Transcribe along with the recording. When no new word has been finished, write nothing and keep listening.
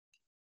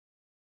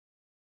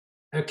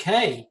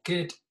Okay,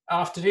 good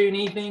afternoon,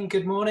 evening,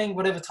 good morning,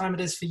 whatever time it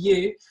is for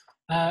you.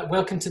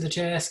 Welcome to the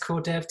JS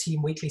Core Dev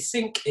Team Weekly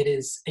Sync. It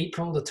is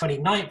April the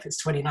 29th,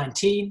 it's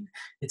 2019.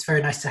 It's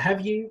very nice to have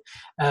you.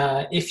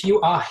 If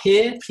you are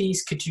here,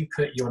 please could you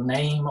put your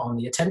name on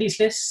the attendees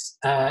list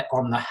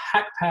on the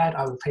HackPad.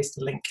 I will paste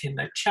the link in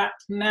the chat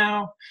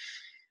now.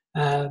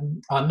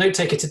 Our note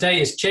taker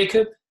today is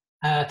Jacob.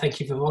 Thank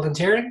you for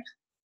volunteering.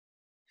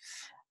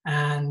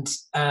 And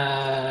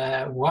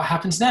what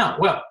happens now?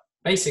 Well,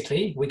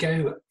 basically, we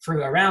go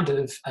through a round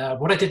of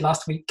what I did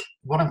last week,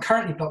 what I'm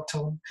currently blocked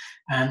on,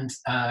 and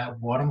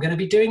what I'm going to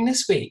be doing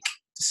this week,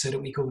 so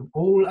that we can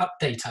all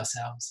update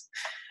ourselves.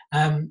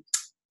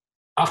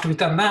 After we've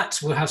done that,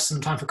 we'll have some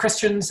time for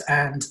questions.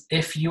 And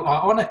if you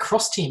are on a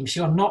cross team, if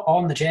you're not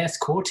on the JS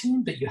core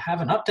team, but you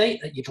have an update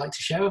that you'd like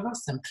to share with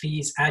us, then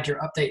please add your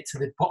update to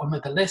the bottom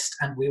of the list.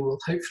 And we will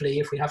hopefully,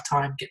 if we have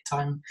time, get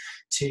time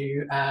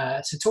to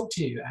talk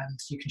to you and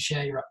you can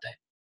share your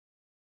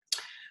update.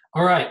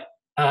 All right.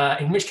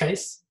 In which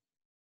case,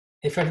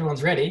 if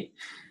everyone's ready,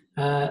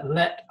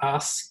 let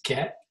us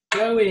get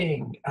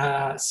going.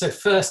 So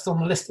first on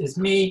the list is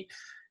me.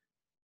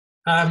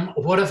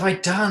 What have I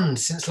done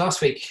since last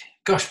week?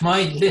 Gosh,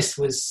 my list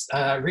was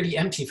really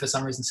empty for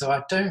some reason, so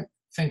I don't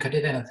think I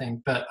did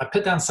anything, but I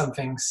put down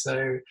something,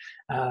 so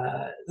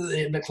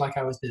it looked like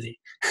I was busy.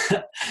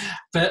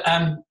 But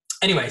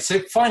anyway, so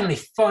finally,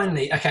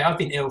 okay, I've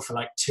been ill for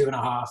like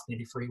 2.5,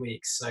 nearly 3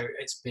 weeks, so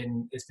it's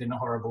been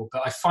horrible,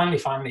 but I finally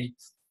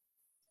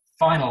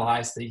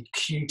finalized the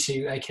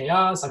Q2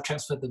 AKRs. I've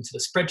transferred them to the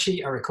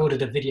spreadsheet. I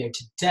recorded a video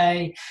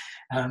today.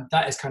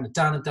 That is kind of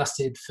done and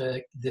dusted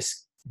for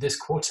this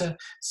quarter,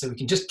 so we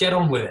can just get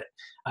on with it,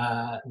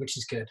 which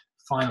is good,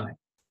 finally.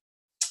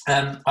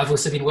 I've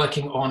also been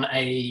working on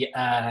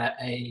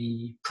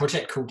a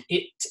project called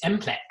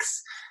Mplex,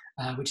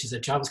 which is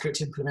a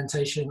JavaScript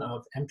implementation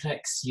of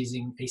Mplex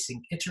using async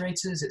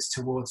iterators. It's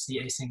towards the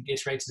async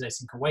iterators,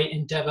 async await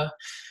endeavor.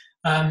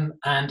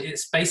 And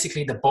it's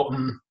basically the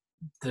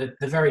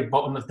very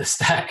bottom of the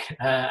stack,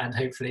 and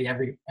hopefully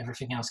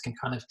everything else can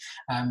kind of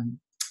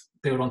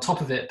build on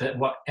top of it. But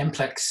what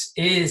Mplex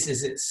is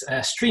it's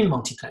a stream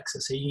multiplexer.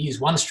 So you use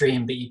one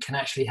stream, but you can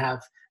actually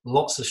have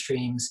lots of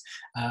streams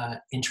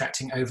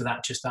interacting over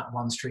just that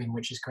one stream,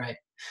 which is great.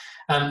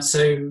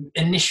 So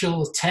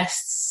initial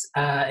tests,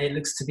 it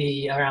looks to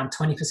be around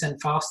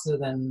 20% faster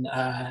than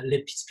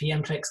libp2p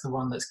Mplex, the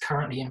one that's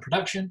currently in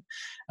production,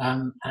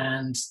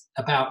 and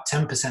about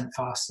 10%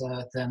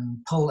 faster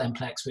than pull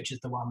Mplex, which is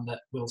the one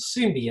that will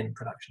soon be in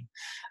production.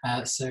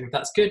 So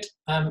that's good.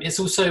 It's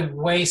also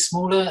way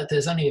smaller.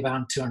 There's only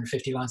around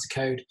 250 lines of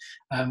code,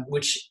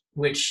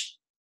 which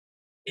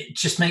it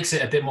just makes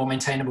it a bit more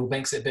maintainable,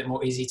 makes it a bit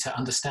more easy to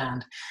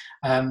understand.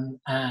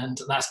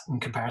 And that's in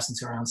comparison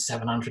to around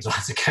 700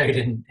 lines of code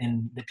in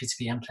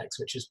libp2p Mplex,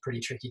 which is pretty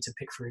tricky to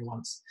pick through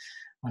once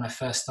when I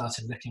first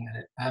started looking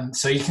at it.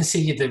 So you can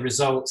see the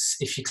results.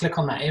 If you click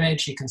on that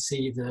image, you can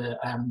see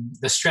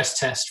the stress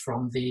test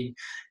from the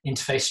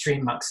interface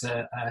stream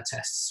muxer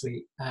test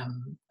suite.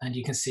 And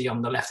you can see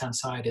on the left-hand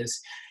side is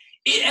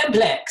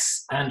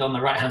Mplex, and on the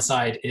right-hand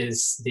side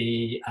is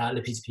the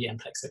libp2p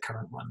Mplex, the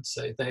current one.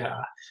 So they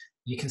are.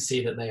 You can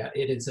see that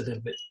it is a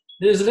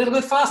little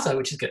bit faster,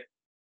 which is good.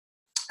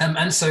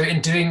 And so in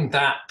doing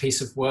that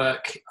piece of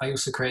work, I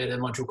also created a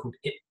module called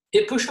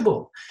it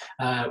pushable,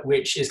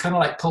 which is kind of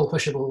like pull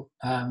pushable,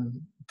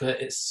 but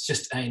it's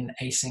just an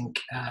async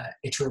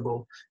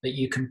iterable that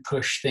you can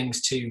push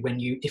things to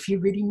if you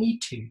really need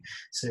to.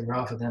 So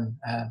rather than,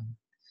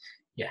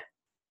 yeah,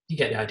 you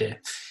get the idea.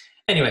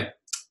 Anyway,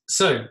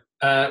 so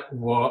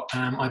what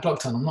am I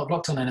blocked on? I'm not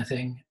blocked on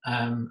anything.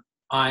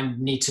 I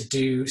need to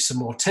do some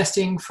more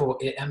testing for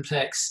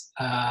Mplex.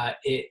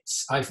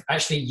 I've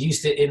actually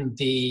used it in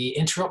the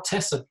interrupt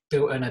test. I've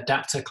built an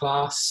adapter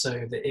class so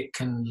that it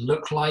can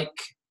look like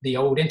the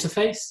old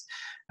interface,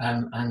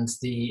 and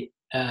the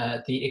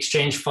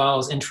exchange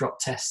files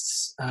interrupt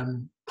tests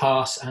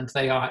pass, and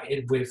they are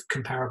with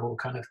comparable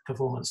kind of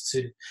performance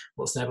to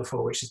what's there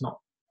before, which is not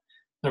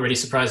really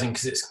surprising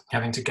because it's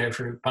having to go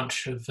through a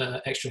bunch of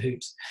extra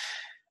hoops.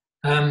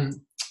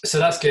 So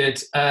that's good.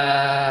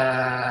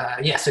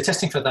 Yeah, so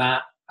testing for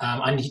that.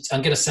 I'm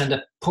going to send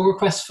a pull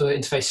request for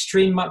interface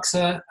stream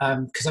muxer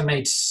because I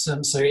made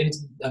some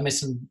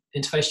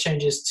interface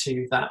changes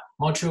to that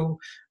module,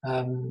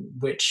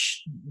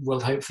 which will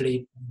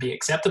hopefully be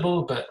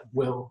acceptable, but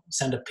we'll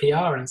send a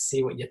PR and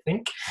see what you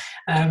think.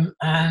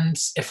 And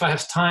if I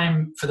have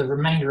time for the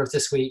remainder of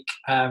this week,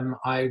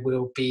 I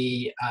will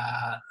be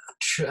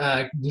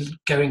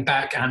going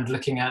back and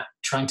looking at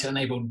trying to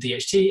enable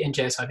DHT in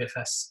JS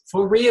IPFS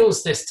for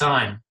reals this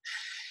time.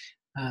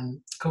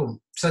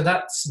 Cool. So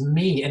that's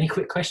me. Any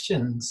quick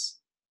questions?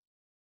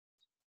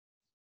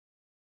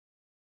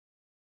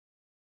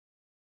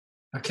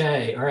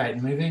 Okay, all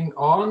right, moving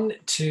on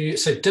to,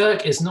 so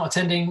Dirk is not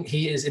attending.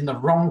 He is in the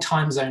wrong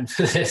time zone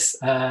for this,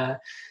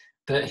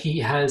 but he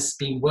has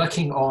been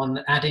working on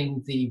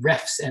adding the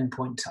refs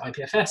endpoint to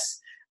IPFS,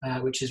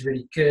 which is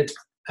really good.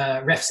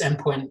 Refs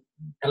endpoint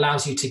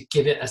allows you to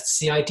give it a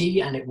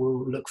CID, and it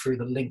will look through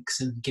the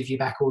links and give you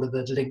back all of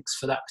the links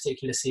for that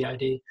particular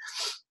CID.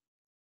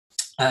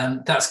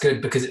 That's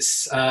good because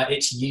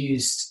it's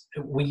used.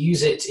 We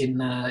use it in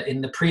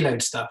the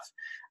preload stuff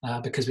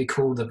because we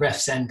call the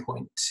refs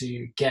endpoint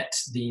to get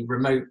the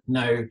remote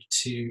node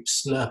to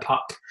slurp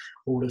up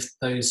all of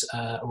those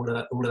all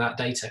of that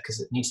data, because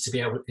it needs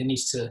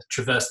to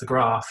traverse the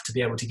graph to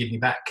be able to give you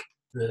back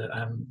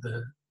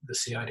the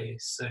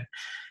CIDs. So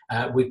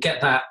we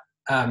get that.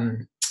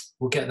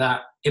 We'll get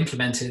that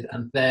implemented,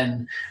 and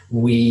then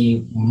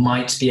we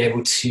might be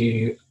able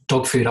to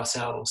dog food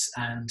ourselves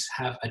and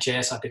have a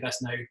JS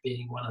IPFS node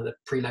being one of the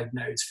preload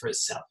nodes for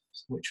itself,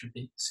 which would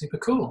be super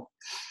cool.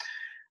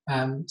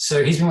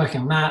 So he's been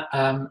working on that,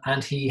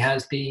 and he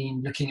has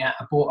been looking at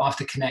abort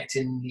after connect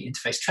in the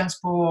interface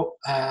transport,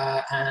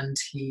 and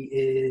he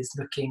is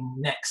looking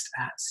next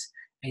at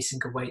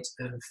async await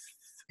of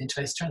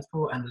interface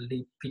transport and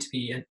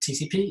P2P and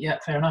TCP. Yeah,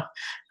 fair enough.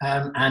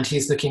 And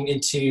he's looking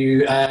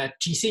into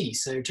GC,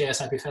 so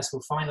JS IPFS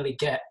will finally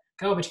get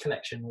garbage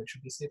collection, which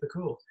would be super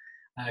cool,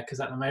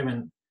 because at the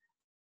moment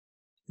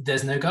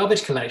there's no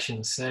garbage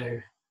collection. So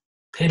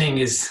pinning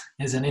is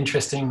an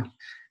interesting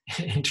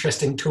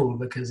tool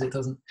because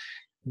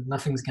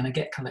nothing's going to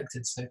get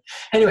collected. So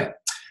anyway,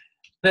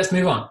 let's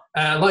move on.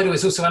 Lido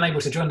is also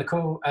unable to join the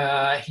call.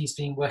 He's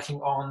been working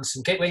on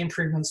some gateway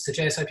improvements to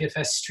JS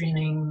IPFS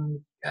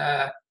streaming,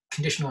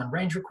 conditional and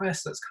range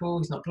requests. That's cool.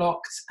 He's not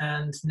blocked.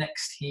 And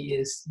next, he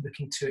is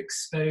looking to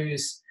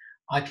expose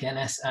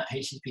IPNS at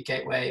HTTP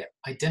gateway,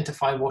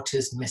 identify what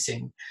is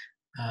missing.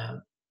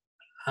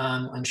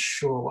 I'm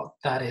unsure what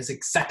that is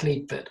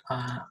exactly, but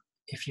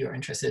if you're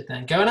interested,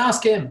 then go and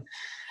ask him.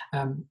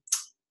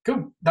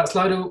 Cool. That's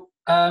Lido.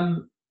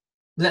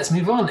 Let's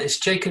move on. It's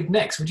Jacob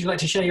next. Would you like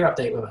to share your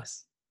update with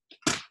us?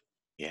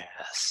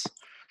 Yes.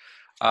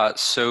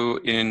 So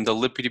in the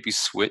libp2p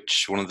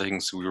switch, one of the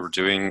things we were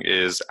doing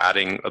is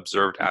adding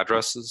observed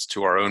addresses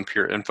to our own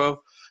peer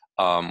info.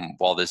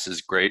 While this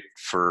is great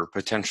for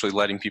potentially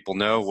letting people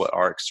know what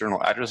our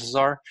external addresses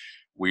are,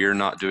 we are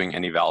not doing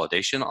any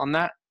validation on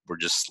that. We're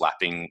just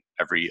slapping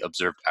every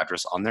observed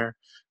address on there,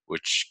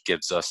 which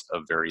gives us a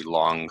very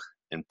long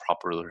and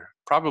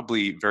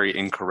probably very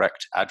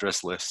incorrect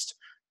address list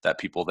that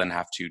people then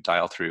have to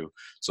dial through.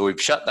 So we've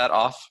shut that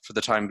off for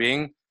the time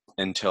being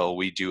until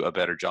we do a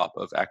better job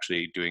of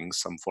actually doing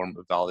some form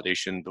of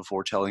validation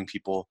before telling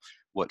people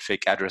what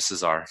fake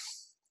addresses are.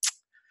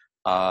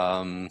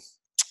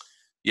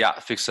 Yeah,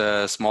 fix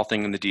a small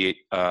thing in the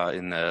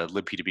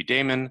libp2p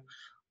daemon.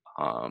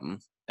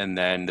 And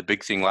then the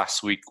big thing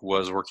last week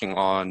was working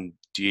on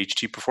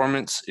DHT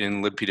performance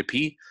in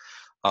libp2p.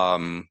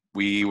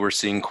 We were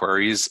seeing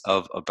queries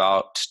of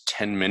about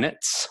 10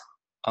 minutes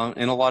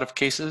in a lot of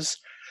cases.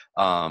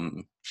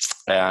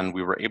 And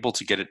we were able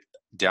to get it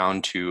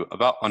down to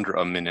about under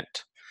a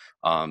minute.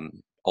 A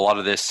lot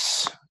of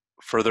this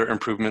further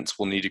improvements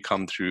will need to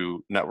come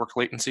through network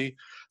latency,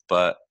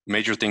 but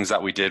major things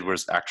that we did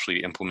was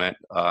actually implement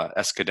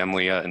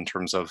escademlia in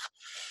terms of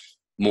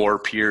more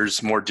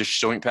peers, more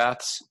disjoint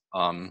paths,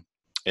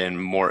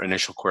 and more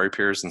initial query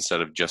peers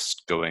instead of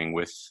just going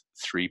with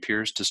 3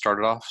 peers to start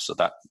it off. So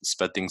that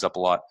sped things up a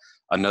lot.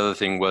 Another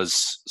thing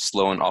was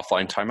slow and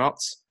offline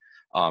timeouts.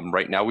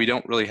 Right now, we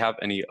don't really have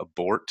any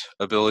abort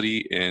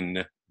ability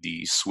in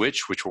the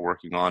switch, which we're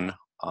working on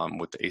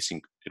with the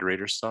async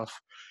iterator stuff.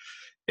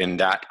 And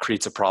that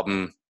creates a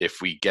problem if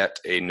we get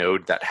a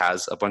node that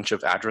has a bunch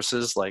of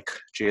addresses like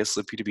JS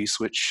libp2p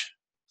switch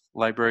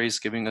libraries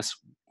giving us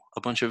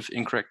a bunch of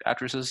incorrect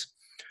addresses.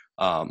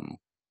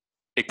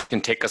 It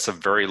can take us a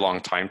very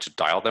long time to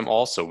dial them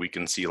all. So we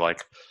can see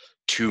like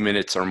 2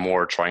 minutes or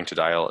more trying to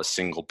dial a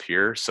single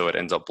peer. So it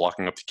ends up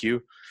blocking up the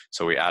queue.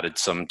 So we added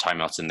some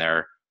timeouts in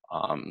there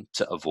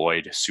to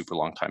avoid super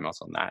long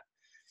timeouts on that.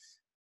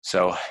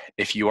 So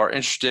if you are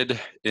interested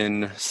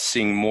in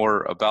seeing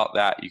more about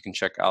that, you can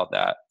check out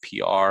that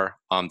PR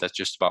that's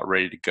just about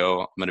ready to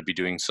go. I'm going to be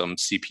doing some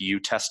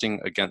CPU testing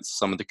against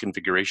some of the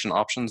configuration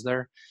options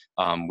there.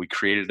 We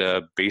created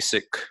a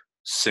basic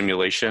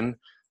simulation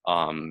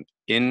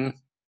in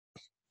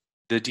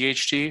the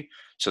DHT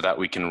so that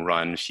we can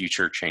run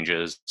future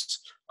changes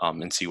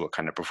and see what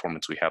kind of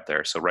performance we have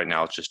there. So right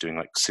now it's just doing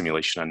like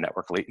simulation on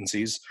network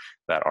latencies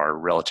that are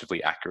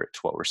relatively accurate to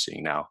what we're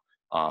seeing now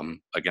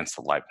against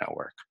the live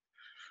network.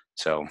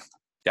 So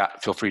yeah,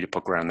 feel free to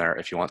poke around there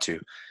if you want to.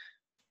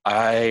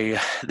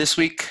 This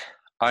week,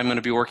 I'm going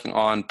to be working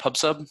on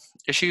PubSub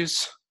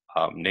issues,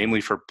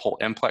 namely for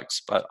Pult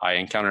Mplex, but I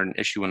encountered an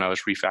issue when I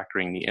was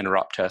refactoring the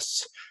interop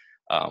tests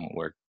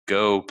where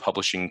Go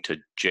publishing to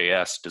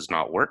JS does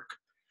not work,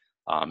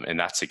 and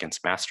that's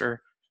against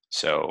master.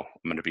 So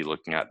I'm going to be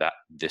looking at that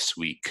this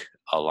week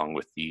along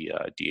with the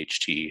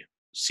DHT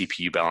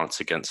CPU balance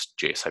against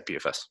JS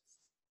IPFS.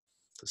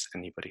 Does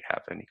anybody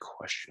have any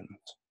questions?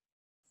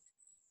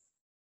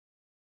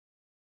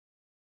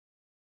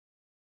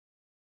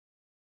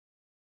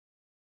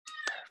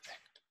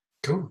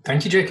 Cool.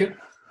 Thank you, Jacob.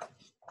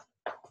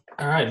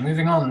 All right,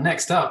 moving on.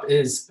 Next up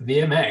is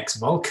VMX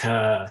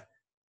Volker.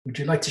 Would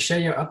you like to share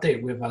your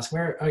update with us?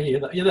 Where are you?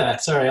 You're there.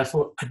 Sorry, I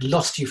thought I'd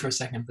lost you for a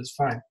second, but it's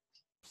fine.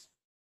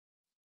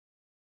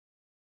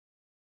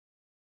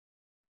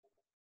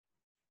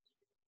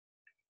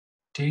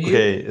 Do you?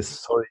 Okay,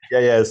 sorry.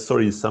 Yeah.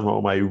 Sorry. Somehow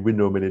my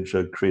window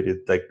manager created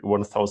like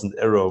 1,000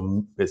 error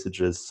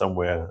messages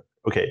somewhere.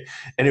 Okay.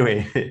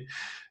 Anyway,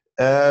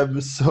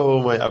 so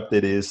my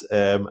update is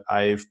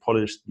I've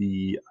polished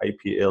the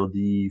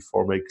IPLD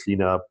format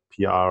cleanup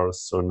PR,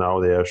 so now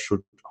they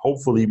should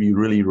hopefully be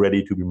really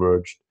ready to be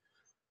merged.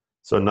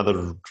 So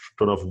another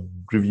ton of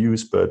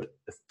reviews, but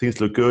things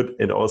look good,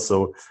 and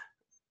also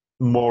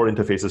more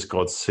interfaces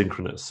got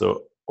synchronous.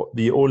 So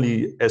the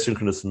only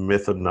asynchronous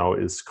method now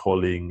is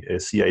calling a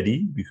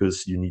CID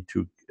because you need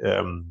to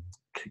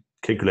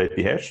calculate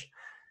the hash.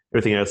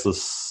 Everything else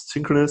is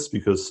synchronous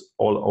because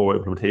all our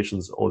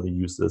implementations only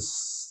use this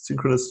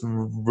synchronous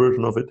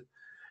version of it.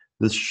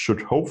 This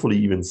should hopefully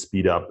even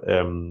speed up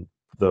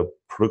the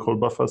protocol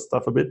buffer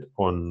stuff a bit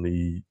on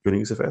the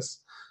UnixFS.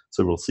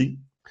 So we'll see.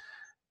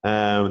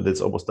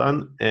 That's almost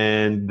done.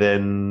 And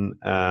then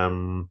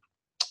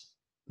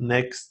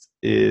next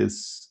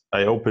is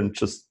I opened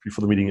just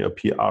before the meeting a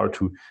PR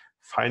to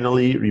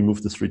finally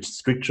remove this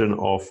restriction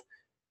of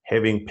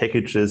having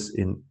packages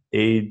in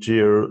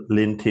Azure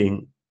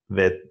linting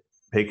that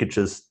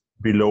packages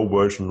below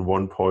version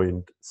 1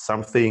 point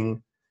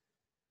something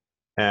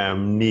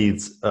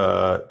needs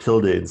a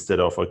tilde instead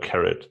of a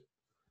caret,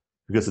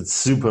 because it's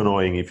super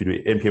annoying if you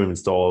do npm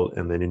install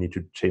and then you need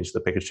to change the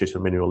package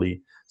station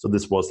manually. So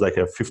this was like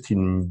a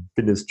 15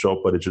 minutes job,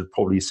 but it should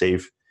probably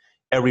save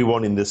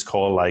everyone in this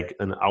call like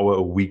an hour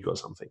a week or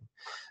something.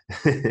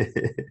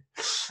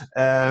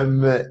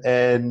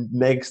 And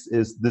next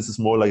is, this is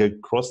more like a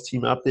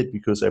cross-team update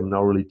because I'm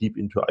now really deep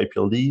into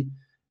IPLD.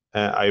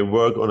 I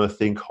work on a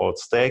thing called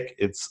Stack.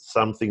 It's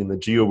something in the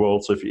geo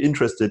world. So if you're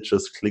interested,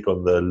 just click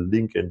on the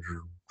link and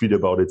read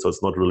about it. So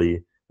it's not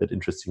really that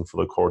interesting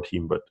for the core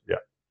team, but yeah,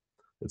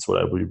 that's what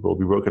I will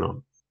be working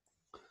on.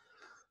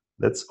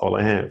 That's all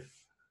I have.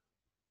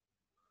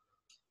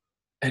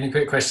 Any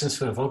quick questions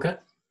for Volker?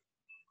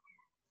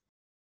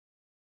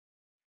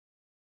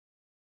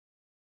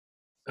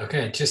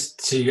 Okay,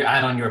 just to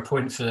add on your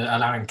point for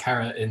allowing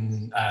caret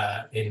in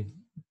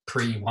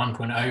pre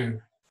 1.0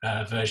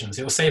 versions,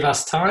 it will save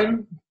us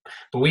time,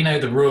 but we know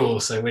the rule,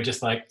 so we're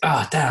just like,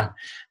 oh damn,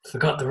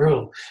 forgot the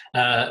rule.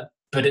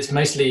 But it's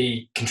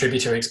mostly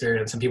contributor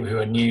experience and people who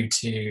are new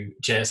to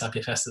JS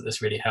IPFS that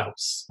this really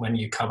helps when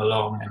you come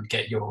along and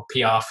get your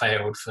PR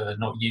failed for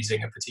not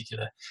using a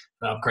particular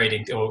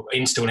upgrading or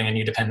installing a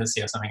new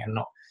dependency or something and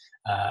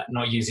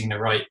not using the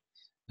right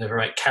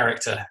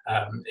character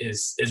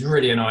is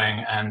really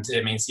annoying, and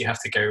it means you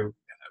have to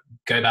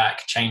go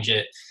back, change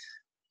it,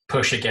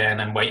 push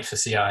again, and wait for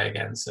CI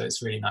again. So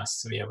it's really nice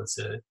to be able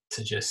to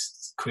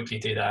just quickly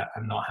do that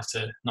and not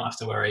have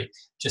to worry.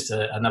 Just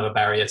another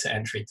barrier to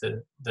entry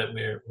that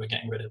we're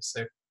getting rid of.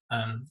 So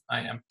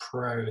I am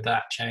pro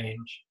that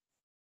change.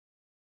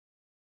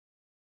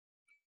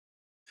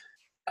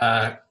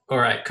 All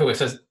right, cool. If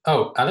there's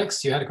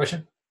Alex, you had a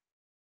question?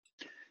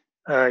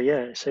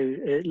 Yeah, so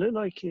it looked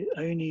like it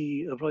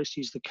only applies to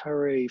use the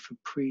carry for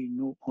pre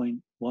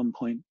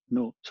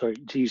 0.1.0, sorry,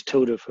 to use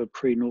tilde for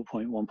pre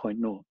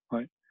 0.1.0,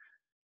 right?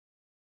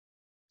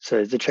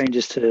 So the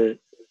changes to,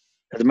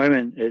 at the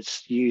moment,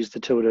 it's use the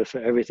tilde for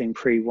everything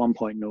pre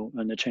 1.0,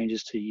 and the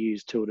changes to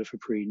use tilde for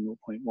pre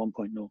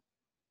 0.1.0,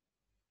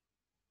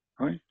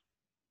 right?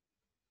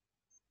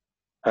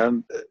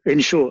 In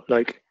short,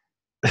 like,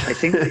 I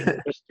think we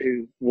can just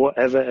do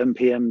whatever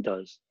NPM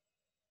does,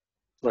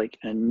 like,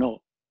 and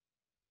not,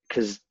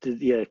 because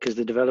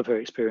the developer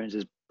experience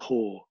is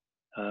poor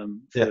for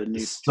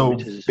new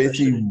contributors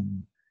especially. Basically,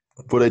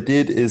 what I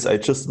did is I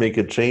just make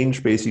a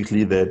change,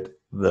 basically that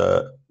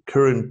the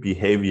current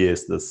behavior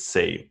is the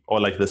same, or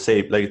like the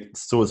same, like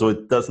so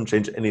it doesn't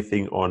change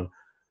anything on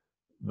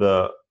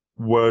the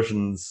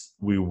versions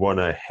we want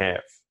to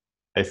have.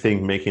 I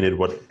think making it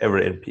whatever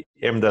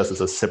npm does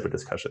is a separate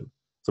discussion.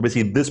 So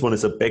basically, this one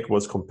is a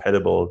backwards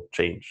compatible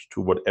change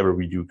to whatever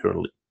we do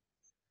currently.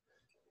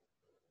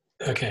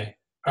 Okay.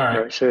 All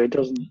right. So it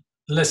doesn't.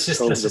 Let's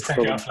just take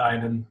it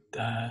offline, and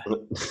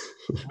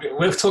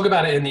we'll talk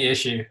about it in the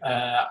issue.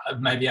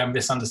 Maybe I'm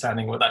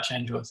misunderstanding what that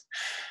change was.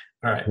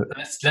 All right,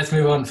 let's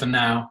move on for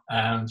now,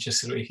 just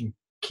so that we can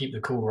keep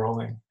the call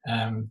rolling.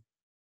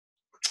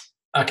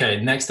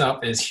 Okay, next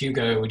up is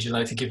Hugo. Would you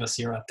like to give us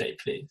your update,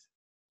 please?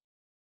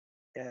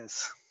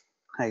 Yes.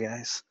 Hi,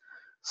 guys.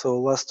 So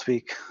last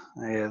week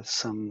I had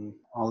some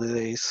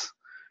holidays,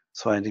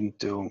 so I didn't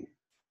do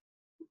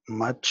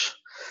much.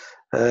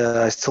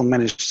 I still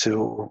managed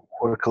to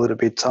work a little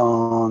bit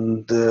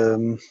on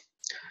the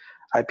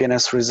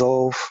IPNS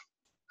resolve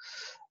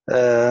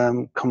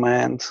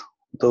command.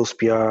 Those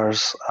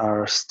PRs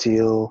are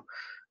still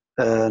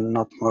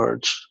not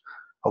merged.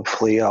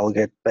 Hopefully I'll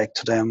get back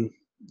to them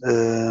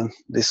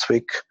this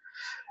week.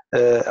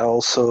 I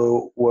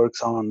also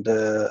worked on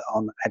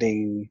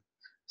adding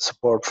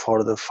support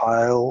for the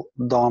file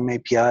DOM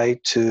API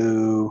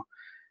to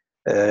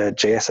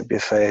JS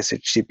IPFS,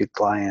 HTTP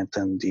client,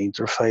 and the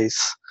interface.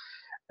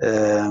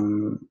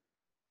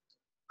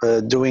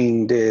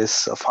 Doing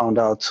this, I found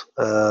out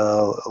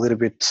a little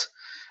bit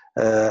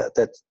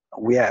that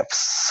we have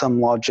some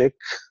logic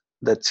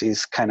that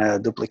is kind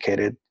of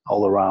duplicated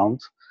all around.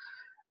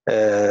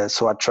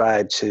 So I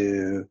tried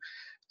to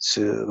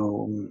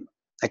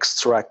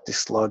extract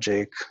this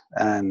logic,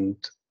 and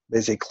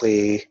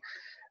basically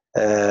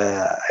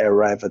I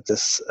arrive at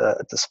this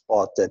at the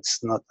spot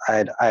that's not.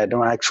 I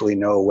don't actually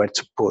know where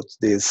to put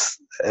this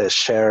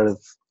shared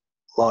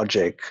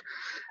logic.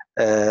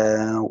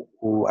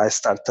 I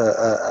started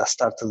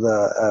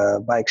a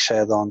bike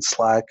shed on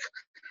Slack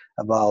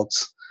about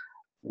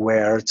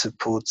where to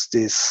put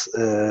this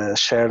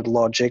shared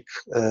logic,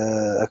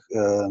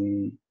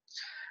 and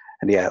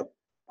yeah,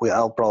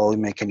 I'll probably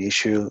make an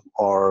issue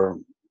or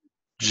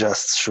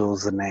just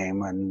choose the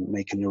name and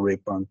make a new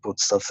repo and put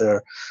stuff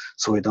there,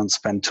 so we don't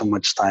spend too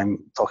much time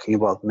talking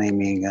about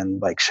naming and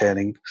bike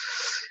sharing.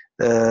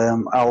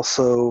 I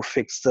also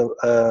fixed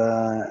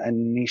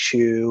an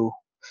issue.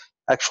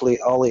 Actually,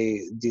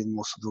 Ollie did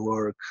most of the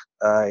work.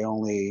 I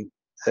only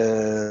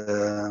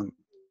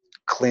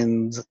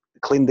cleaned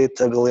it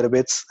a little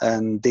bit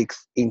and dig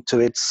into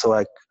it so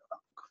I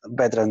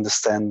better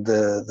understand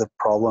the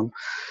problem.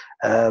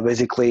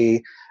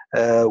 Basically,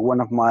 one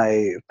of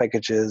my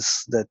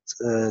packages that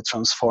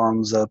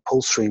transforms a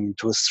pull stream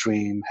into a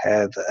stream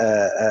had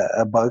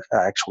a bug.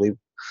 Actually,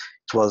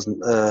 it was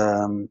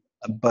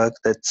a bug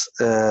that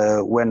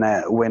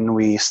when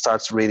we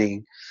start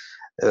reading,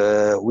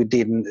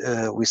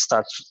 we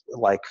start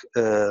like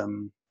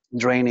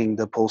draining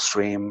the pull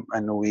stream,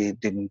 and we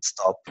didn't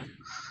stop.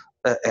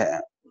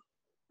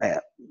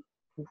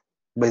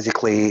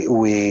 Basically,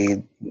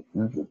 we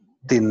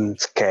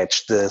didn't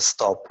catch the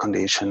stop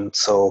condition,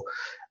 so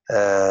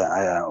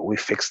we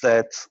fixed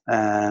that,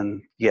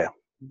 and yeah,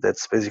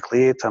 that's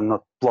basically it. I'm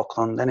not blocked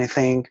on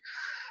anything.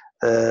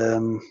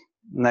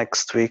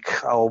 Next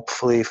week, I'll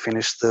hopefully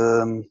finish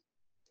the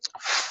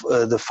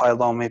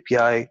FileDOM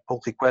API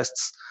pull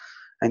requests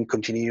and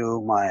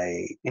continue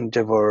my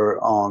endeavor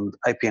on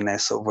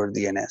IPNS over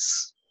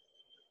DNS.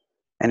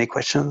 Any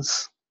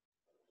questions?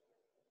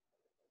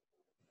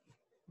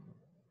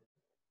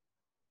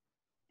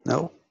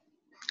 No?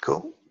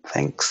 Cool.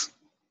 Thanks.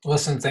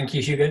 Awesome. Thank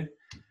you, Hugo.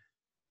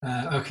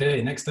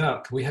 Okay, next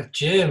up, we have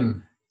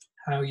Jim.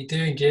 How are you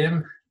doing,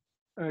 Jim?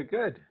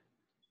 Good.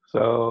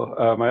 So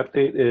my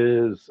update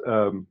is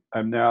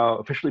I'm now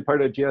officially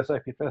part of GS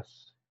IPFS.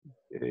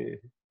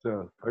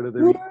 So part of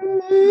the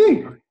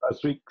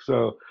last week.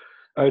 So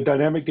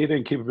Dynamic Data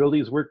and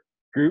Capabilities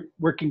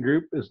Working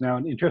Group is now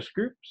an interest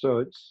group. So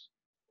it's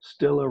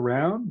still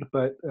around,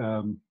 but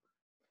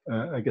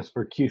I guess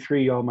for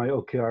Q3, all my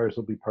OKRs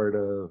will be part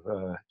of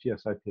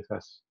GS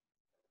IPFS.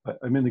 But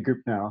I'm in the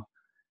group now.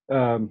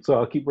 So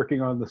I'll keep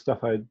working on the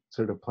stuff I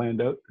sort of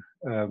planned out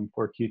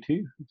for Q2,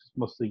 which is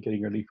mostly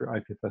getting ready for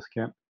IPFS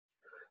camp.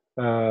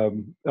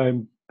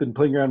 I've been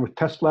playing around with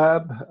Test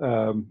Lab.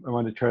 I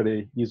want to try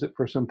to use it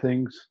for some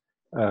things.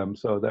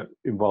 So that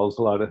involves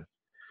a lot of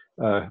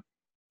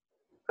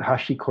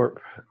HashiCorp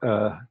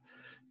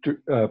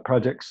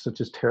projects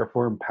such as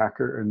Terraform,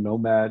 Packer, and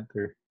Nomad.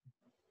 They're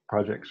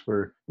projects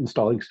for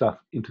installing stuff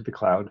into the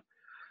cloud.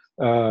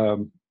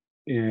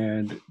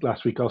 And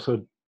last week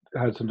also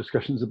had some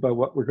discussions about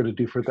what we're going to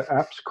do for the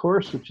apps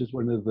course, which is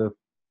one of the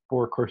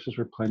 4 courses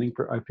we're planning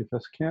for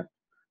IPFS camp.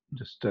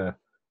 Just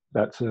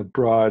that's a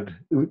broad,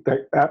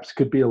 apps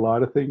could be a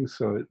lot of things.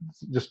 So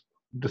it's just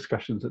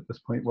discussions at this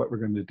point, what we're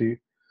going to do.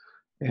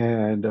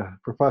 And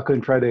for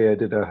Falcon Friday, I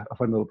did a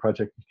fun little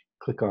project you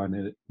click on,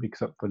 and it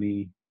makes up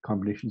funny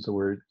combinations of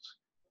words.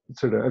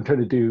 It's sort of, I'm trying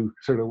to do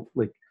sort of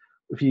like,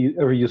 if you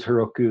ever use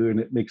Heroku and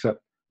it makes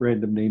up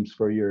random names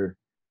for your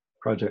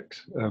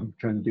projects, I'm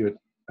trying to do it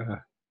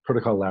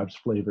Protocol Labs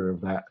flavor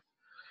of that.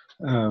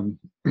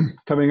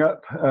 Coming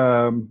up,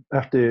 I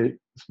have to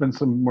spend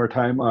some more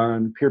time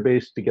on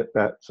Peerbase to get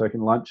that so I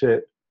can launch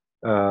it.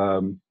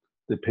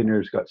 The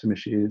pinner's got some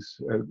issues.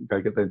 I've got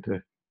to get that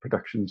into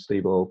production,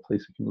 stable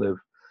place it can live.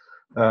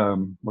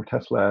 More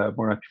Test Lab,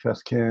 more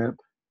IPFS camp.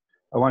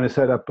 I want to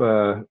set up,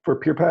 for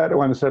PeerPad, I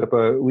want to set up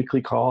a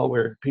weekly call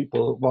where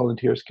people,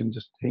 volunteers can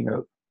just hang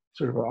out,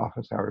 sort of an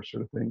office hours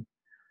sort of thing.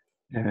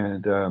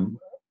 And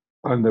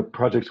on the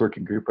projects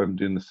working group, I'm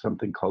doing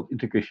something called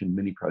integration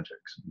mini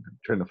projects. I'm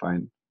trying to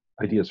find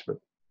ideas for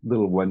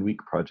little 1-week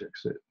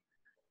projects that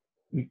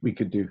we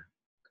could do.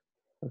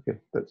 Okay,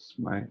 that's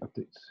my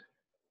updates.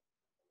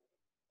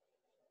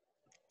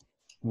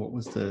 What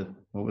was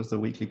the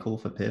weekly call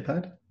for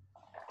PeerPad?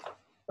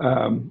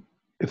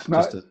 It's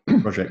not just a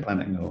project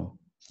planning, or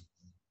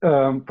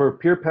for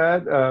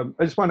PeerPad.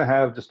 I just want to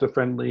have just a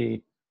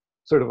friendly,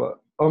 sort of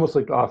almost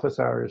like office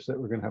hours that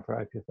we're going to have for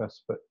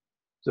IPFS, but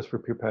just for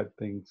PeerPad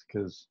things,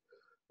 because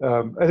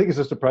I think it's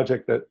just a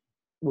project that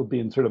will be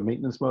in sort of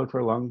maintenance mode for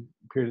a long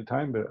period of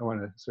time, but I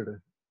want to sort of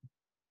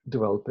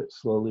develop it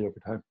slowly over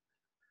time.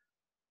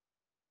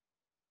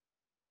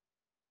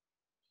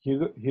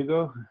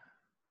 Hugo?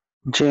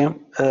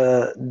 Jim,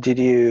 did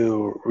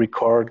you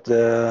record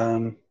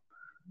the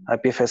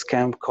IPFS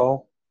camp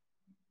call?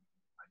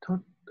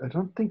 I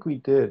don't think we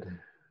did.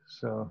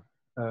 So,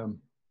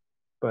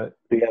 but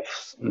Do you have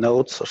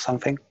notes or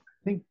something?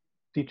 I think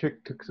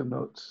Dietrich took some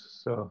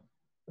notes, so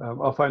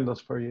I'll find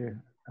those for you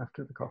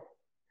after the call.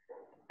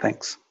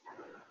 Thanks.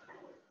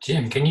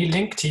 Jim, can you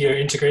link to your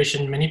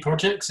integration mini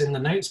projects in the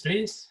notes,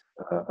 please?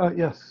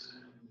 Yes.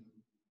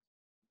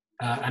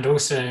 And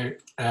also,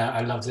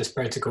 I love this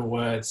protocol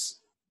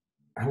words.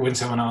 When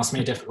someone asks me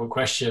a difficult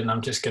question,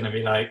 I'm just going to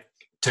be like,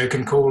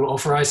 token call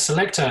authorized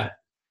selector,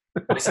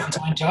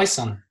 Byzantine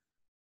JSON,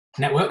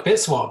 network bit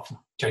swap,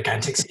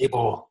 gigantic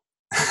CBOR.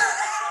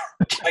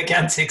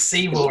 Gigantic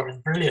CBOR is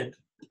brilliant.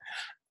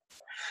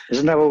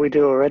 Isn't that what we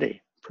do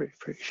already?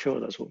 Pretty sure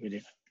that's what we do.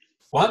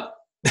 What?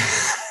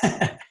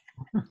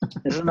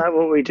 Isn't that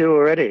what we do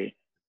already?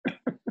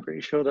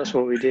 Pretty sure that's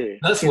what we do.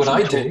 That's what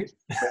I do.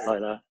 Like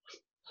that.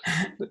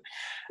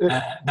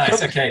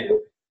 Nice, okay.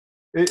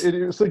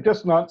 It's like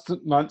just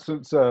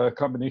nonsense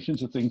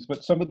combinations of things,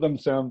 but some of them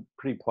sound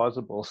pretty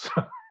plausible. So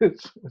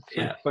it's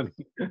Yeah. funny.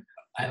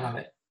 I love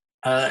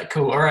it.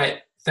 Cool. All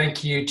right.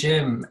 Thank you,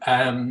 Jim.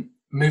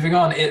 Moving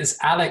on, it's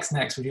Alex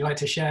next. Would you like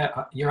to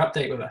share your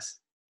update with us?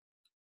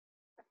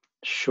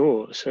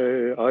 Sure.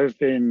 So I've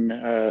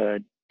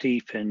been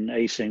deep in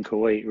async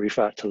await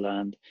refactor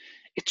land.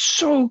 It's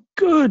so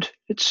good.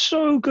 It's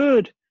so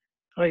good.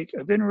 Like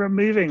I've been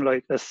removing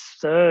like a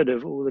third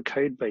of all the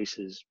code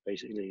bases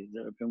basically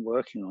that I've been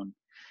working on.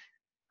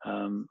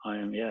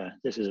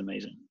 This is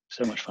amazing.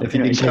 So much fun.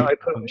 Anyway, so I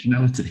put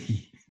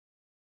functionality.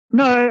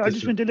 No, I've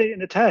just been deleting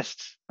the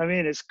tests. I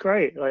mean, it's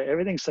great. Like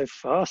everything's so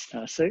fast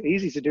now, so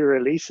easy to do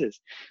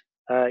releases.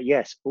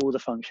 Yes, all the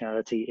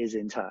functionality is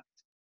intact.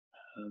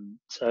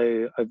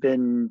 So I've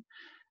been,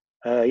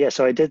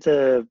 so I did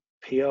the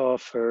PR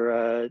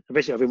for,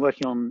 basically I've been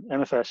working on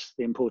MFS,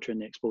 the importer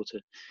and the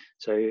exporter.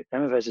 So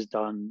MFS is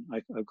done.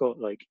 I've got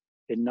like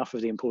enough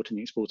of the importer and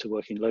the exporter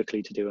working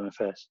locally to do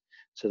MFS.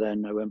 So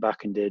then I went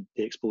back and did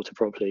the exporter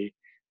properly.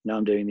 Now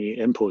I'm doing the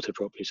importer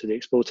properly. So the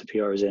exporter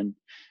PR is in.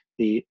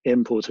 The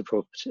importer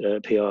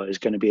PR is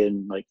going to be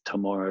in like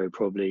tomorrow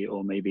probably,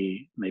 or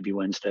maybe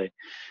Wednesday.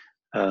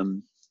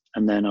 And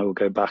then I will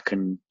go back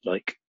and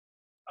like,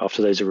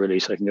 after those are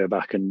released, I can go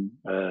back and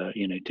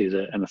do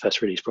the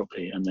MFS release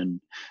properly, and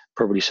then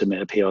probably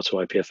submit a PR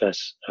to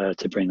IPFS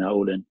to bring that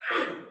all in,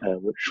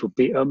 which would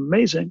be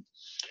amazing.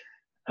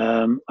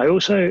 I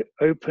also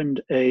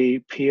opened a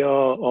PR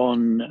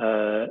on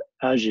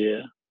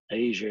Azure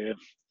to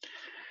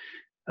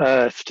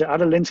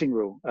add a linting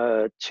rule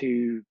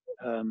to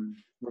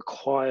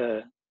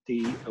require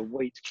the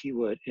await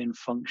keyword in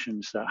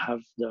functions that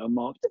are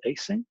marked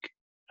async.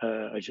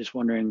 I was just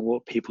wondering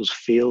what people's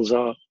feels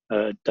are.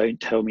 Don't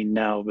tell me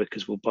now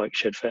because we'll bike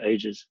shed for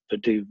ages,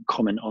 but do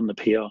comment on the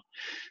PR.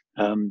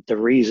 The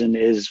reason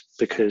is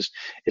because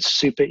it's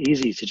super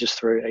easy to just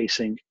throw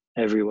async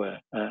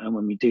everywhere. And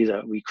when we do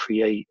that, we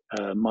create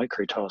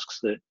micro tasks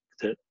that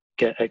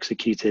get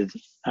executed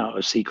out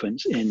of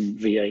sequence in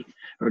V8,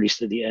 or at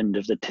least at the end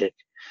of the tick,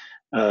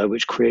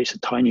 which creates a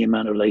tiny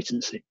amount of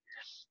latency.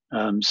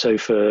 So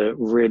for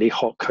really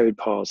hot code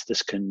paths,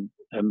 this can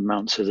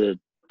amount to the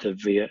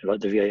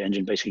V8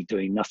 engine basically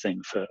doing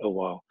nothing for a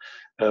while,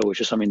 which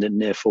is something that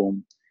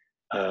Nearform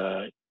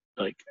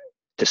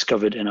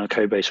discovered in our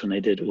code base when they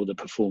did all the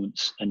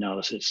performance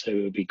analysis. So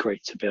it would be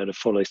great to be able to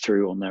follow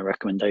through on their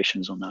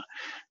recommendations on that.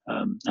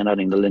 And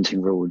adding the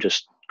linting rule will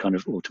just kind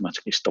of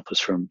automatically stop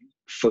us from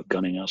foot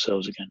gunning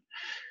ourselves again.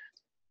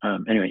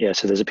 Anyway, yeah,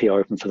 so there's a PR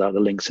open for that. The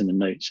link's in the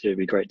notes. It would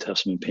be great to have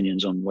some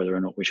opinions on whether or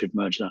not we should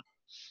merge that.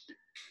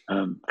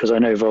 Because I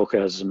know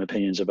Volker has some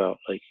opinions about,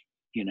 like,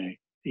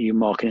 you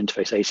mark an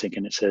interface async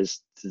and it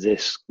says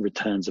this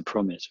returns a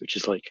promise, which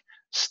is like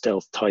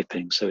stealth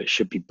typing, so it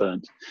should be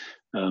burnt.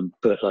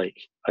 But like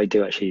I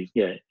do actually,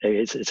 yeah,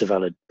 it's a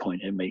valid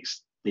point. It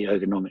makes the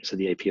ergonomics of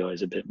the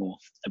APIs a bit more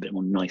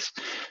nice.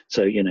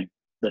 So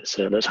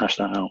let's hash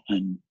that out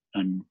and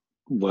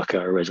work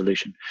out a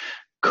resolution.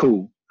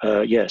 Cool.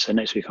 Yeah. So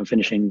next week I'm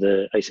finishing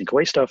the async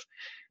await stuff.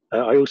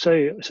 I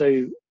also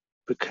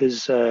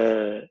because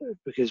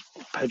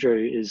Pedro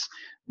is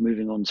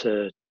moving on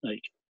to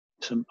like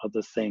some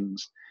other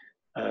things.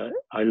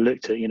 I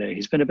looked at,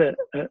 he's been a bit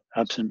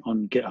absent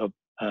on GitHub,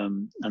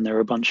 and there are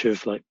a bunch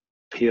of like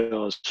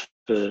PRs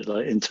for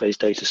like interface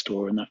data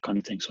store and that kind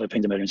of thing. So I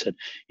pinged him over and said,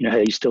 hey, are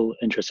you still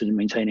interested in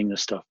maintaining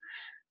this stuff?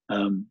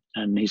 And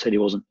he said he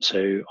wasn't.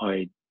 So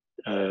I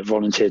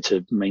volunteered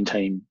to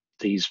maintain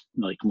these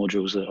like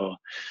modules that are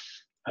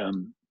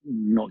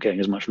not getting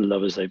as much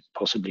love as they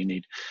possibly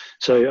need.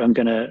 So I'm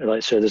gonna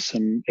so there's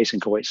some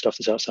async await stuff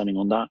that's outstanding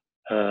on that.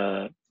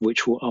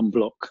 Which will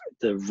unblock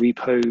the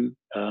repo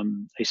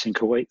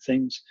async await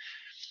things.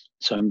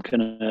 So I'm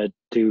gonna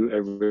do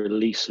a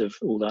release of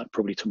all that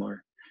probably tomorrow.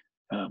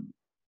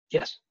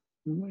 Yes,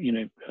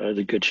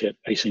 the good shit,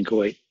 async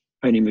await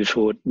only moves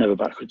forward, never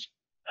backwards.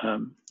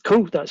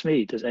 Cool, that's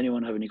me. Does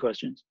anyone have any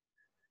questions?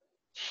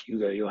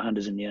 Hugo, your hand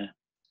is in the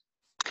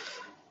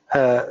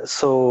air.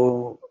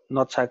 So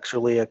not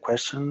actually a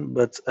question,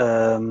 but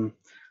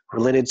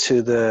related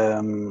to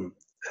the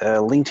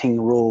linting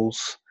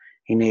rules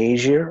in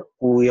Azure,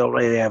 we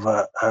already have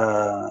a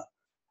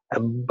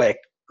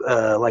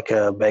like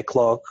a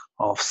backlog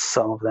of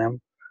some of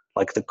them,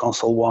 like the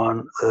console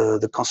one,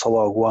 the console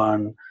log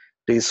one,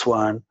 this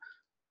one.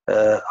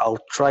 I'll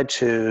try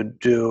to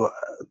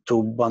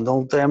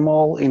bundle them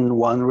all in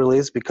one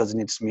release because it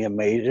needs to be a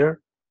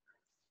major.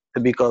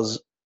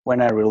 Because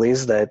when I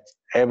release that,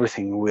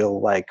 everything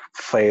will like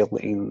fail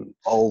in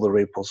all the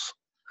repos.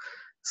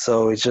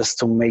 So it's just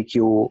to make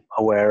you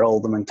aware, all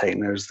the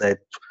maintainers, that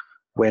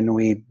when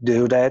we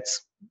do that,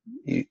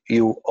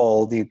 you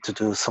all need to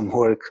do some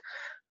work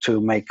to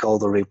make all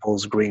the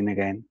repos green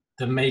again.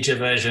 The major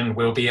version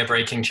will be a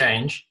breaking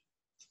change.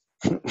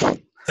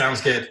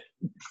 Sounds good.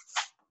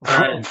 All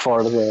right.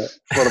 For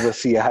the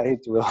CI,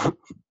 it will.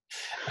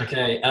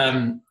 Okay.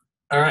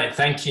 All right.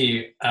 Thank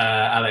you,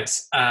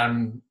 Alex.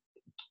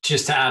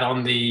 Just to add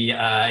on the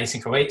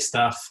async 08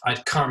 stuff, I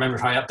can't remember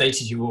if I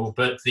updated you all,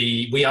 but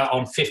we are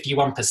on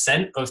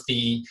 51% of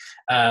the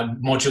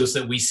modules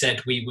that we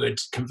said we would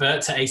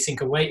convert to async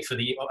 08 for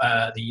the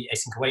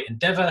async 08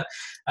 endeavor.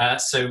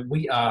 So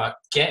we are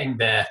getting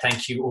there.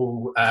 Thank you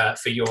all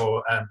for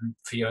your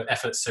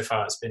efforts so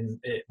far.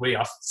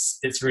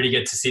 It's really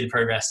good to see the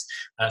progress.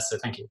 So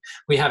thank you.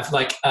 We have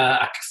like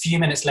a few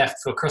minutes left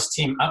for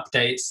cross-team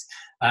updates.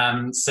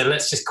 So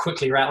let's just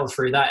quickly rattle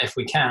through that if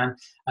we can.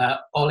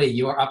 Ollie,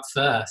 you're up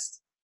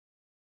first.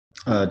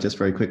 Just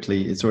very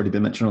quickly, it's already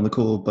been mentioned on the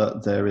call,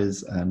 but there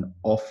is an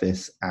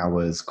office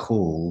hours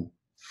call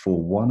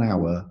for 1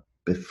 hour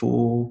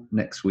before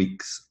next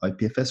week's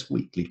IPFS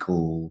weekly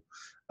call.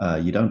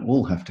 You don't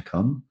all have to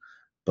come,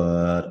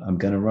 but I'm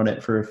going to run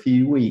it for a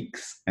few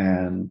weeks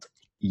and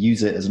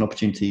use it as an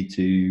opportunity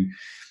to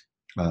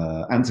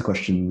answer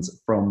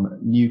questions from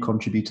new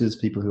contributors,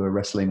 people who are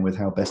wrestling with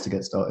how best to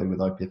get started with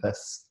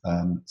IPFS.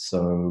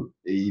 So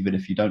even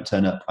if you don't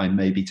turn up, I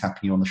may be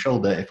tapping you on the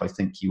shoulder if I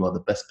think you are the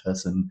best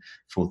person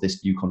for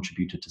this new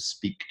contributor to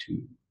speak to.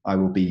 I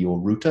will be your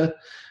router,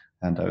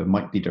 and I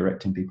might be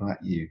directing people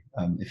at you.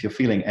 If you're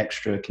feeling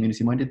extra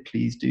community-minded,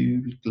 please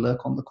do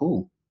lurk on the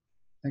call.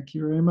 Thank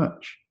you very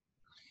much.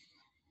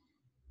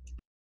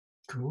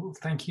 Cool,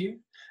 thank you.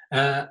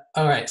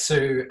 All right,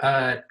 so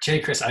Jay,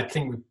 Chris, I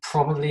think we're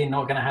probably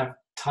not going to have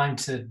time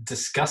to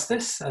discuss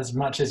this as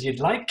much as you'd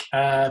like,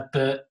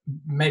 but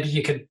maybe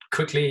you could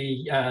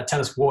quickly tell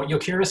us what you're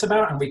curious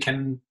about and we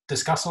can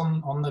discuss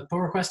on the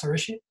pull request or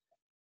issue.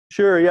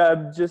 Sure, yeah,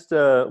 I'm just,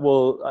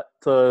 well,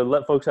 to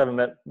let folks who haven't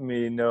met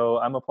me know,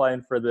 I'm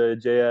applying for the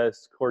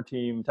JS core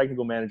team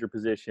technical manager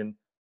position.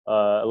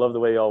 I love the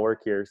way y'all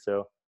work here,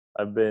 so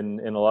I've been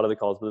in a lot of the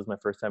calls, but this is my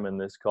first time in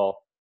this call.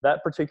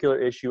 That particular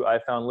issue I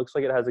found looks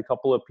like it has a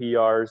couple of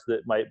PRs that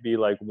might be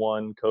like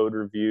one code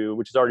review,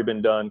 which has already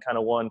been done, kind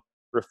of one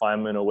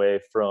refinement away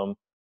from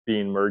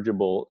being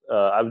mergeable.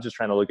 I was just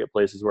trying to look at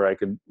places where I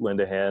could lend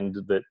a hand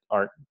that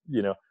aren't,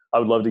 you know, I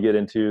would love to get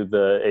into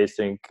the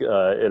async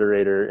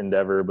iterator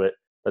endeavor, but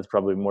that's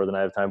probably more than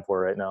I have time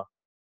for right now.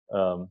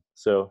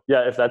 So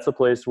yeah, if that's a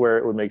place where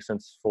it would make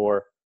sense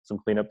for some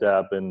cleanup to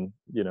happen,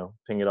 you know,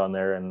 ping it on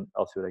there and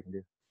I'll see what I can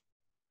do.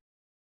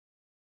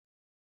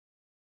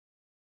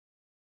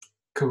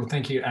 Cool,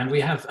 thank you. And we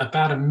have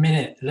about a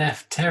minute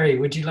left. Terry,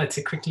 would you like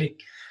to quickly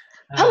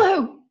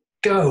Hello.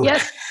 Go?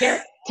 Yes,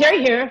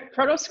 Terry here,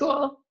 Proto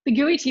School. The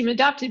GUI team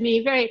adopted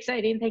me. Very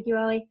exciting. Thank you,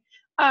 Ollie.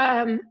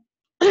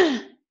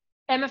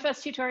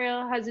 MFS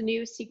tutorial has a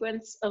new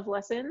sequence of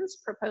lessons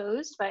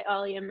proposed by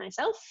Ollie and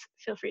myself.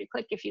 Feel free to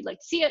click if you'd like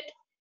to see it.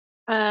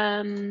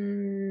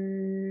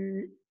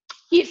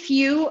 If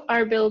you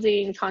are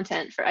building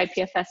content for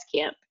IPFS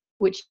Camp,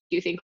 which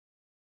you think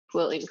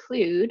will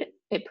include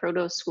a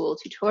Proto School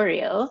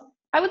tutorial,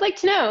 I would like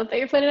to know that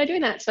you're planning on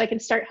doing that so I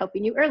can start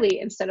helping you early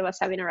instead of us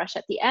having to rush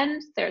at the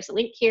end. There's a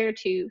link here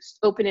to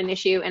open an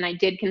issue, and I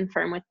did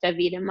confirm with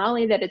David and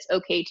Molly that it's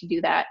okay to do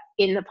that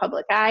in the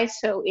public eye,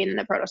 so in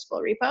the Proto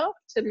School repo,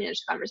 to manage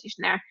the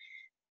conversation there.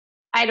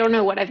 I don't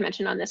know what I've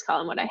mentioned on this call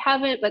and what I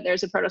haven't, but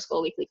there's a Proto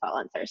School weekly call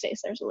on Thursday,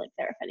 so there's a link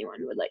there if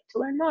anyone would like to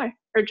learn more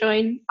or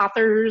join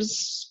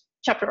authors,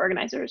 chapter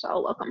organizers,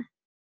 all welcome.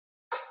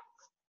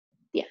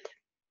 The end.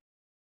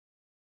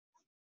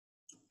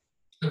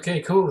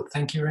 Okay, cool.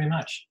 Thank you very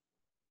much.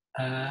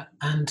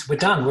 And we're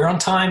done. We're on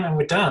time and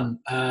we're done.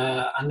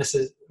 And this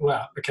is,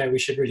 well, okay, we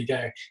should really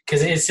go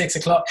because it is 6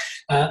 o'clock.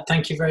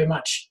 Thank you very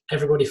much,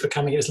 everybody, for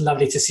coming. It was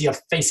lovely to see your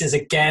faces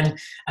again.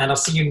 And I'll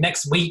see you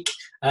next week.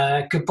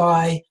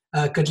 Goodbye,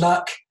 good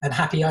luck, and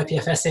happy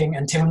IPFSing.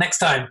 Until next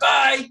time.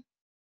 Bye.